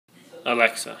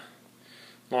Alexa,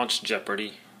 launch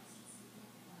Jeopardy.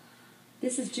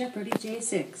 This is Jeopardy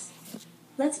J6.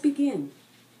 Let's begin.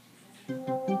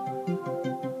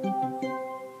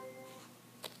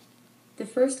 The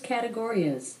first category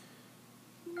is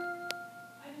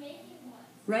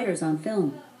Writers on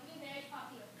Film.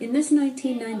 In this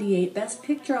 1998 Best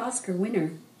Picture Oscar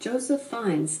winner, Joseph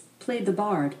Fiennes played the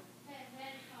Bard.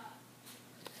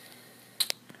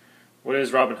 What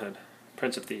is Robin Hood,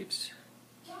 Prince of Thieves?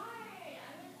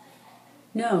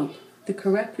 No, the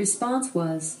correct response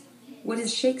was, what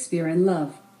is Shakespeare in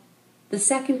Love? The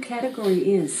second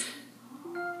category is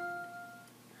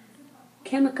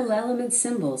Chemical Element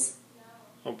Symbols.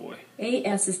 Oh boy.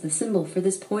 AS is the symbol for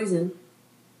this poison.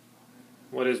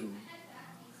 What is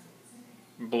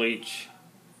bleach?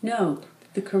 No,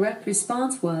 the correct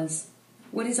response was,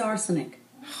 what is arsenic?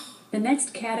 The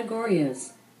next category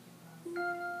is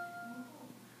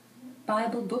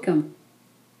Bible Bookum.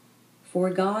 For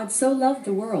God so loved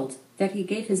the world that he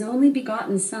gave his only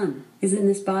begotten Son is in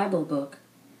this Bible book.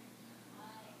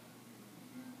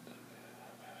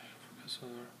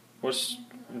 What's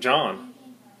John?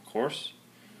 Of course.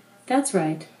 That's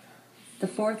right. The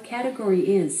fourth category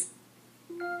is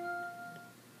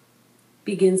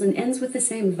begins and ends with the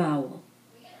same vowel.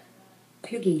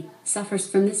 Piggy suffers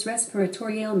from this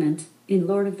respiratory ailment in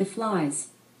Lord of the Flies.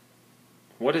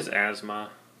 What is asthma?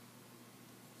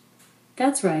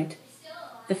 That's right.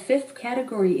 The fifth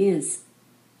category is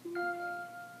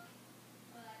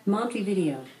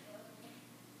Montevideo.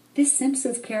 This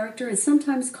Simpsons character is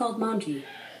sometimes called Monty.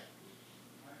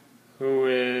 Who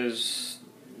is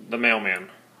the mailman?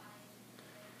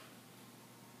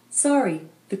 Sorry,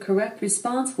 the correct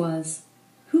response was,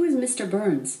 who is Mr.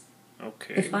 Burns?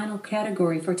 Okay. The final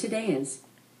category for today is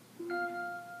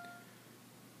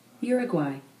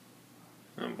Uruguay.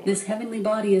 Oh boy. This heavenly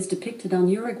body is depicted on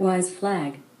Uruguay's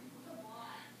flag.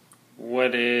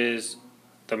 What is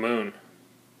the moon?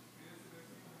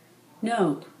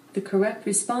 No, the correct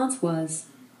response was,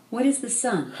 what is the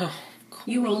sun? Oh,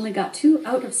 You only got 2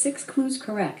 out of 6 clues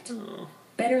correct. oh.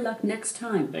 Better luck next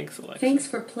time. Thanks, Alexa. Thanks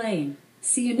for playing.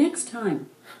 See you next time.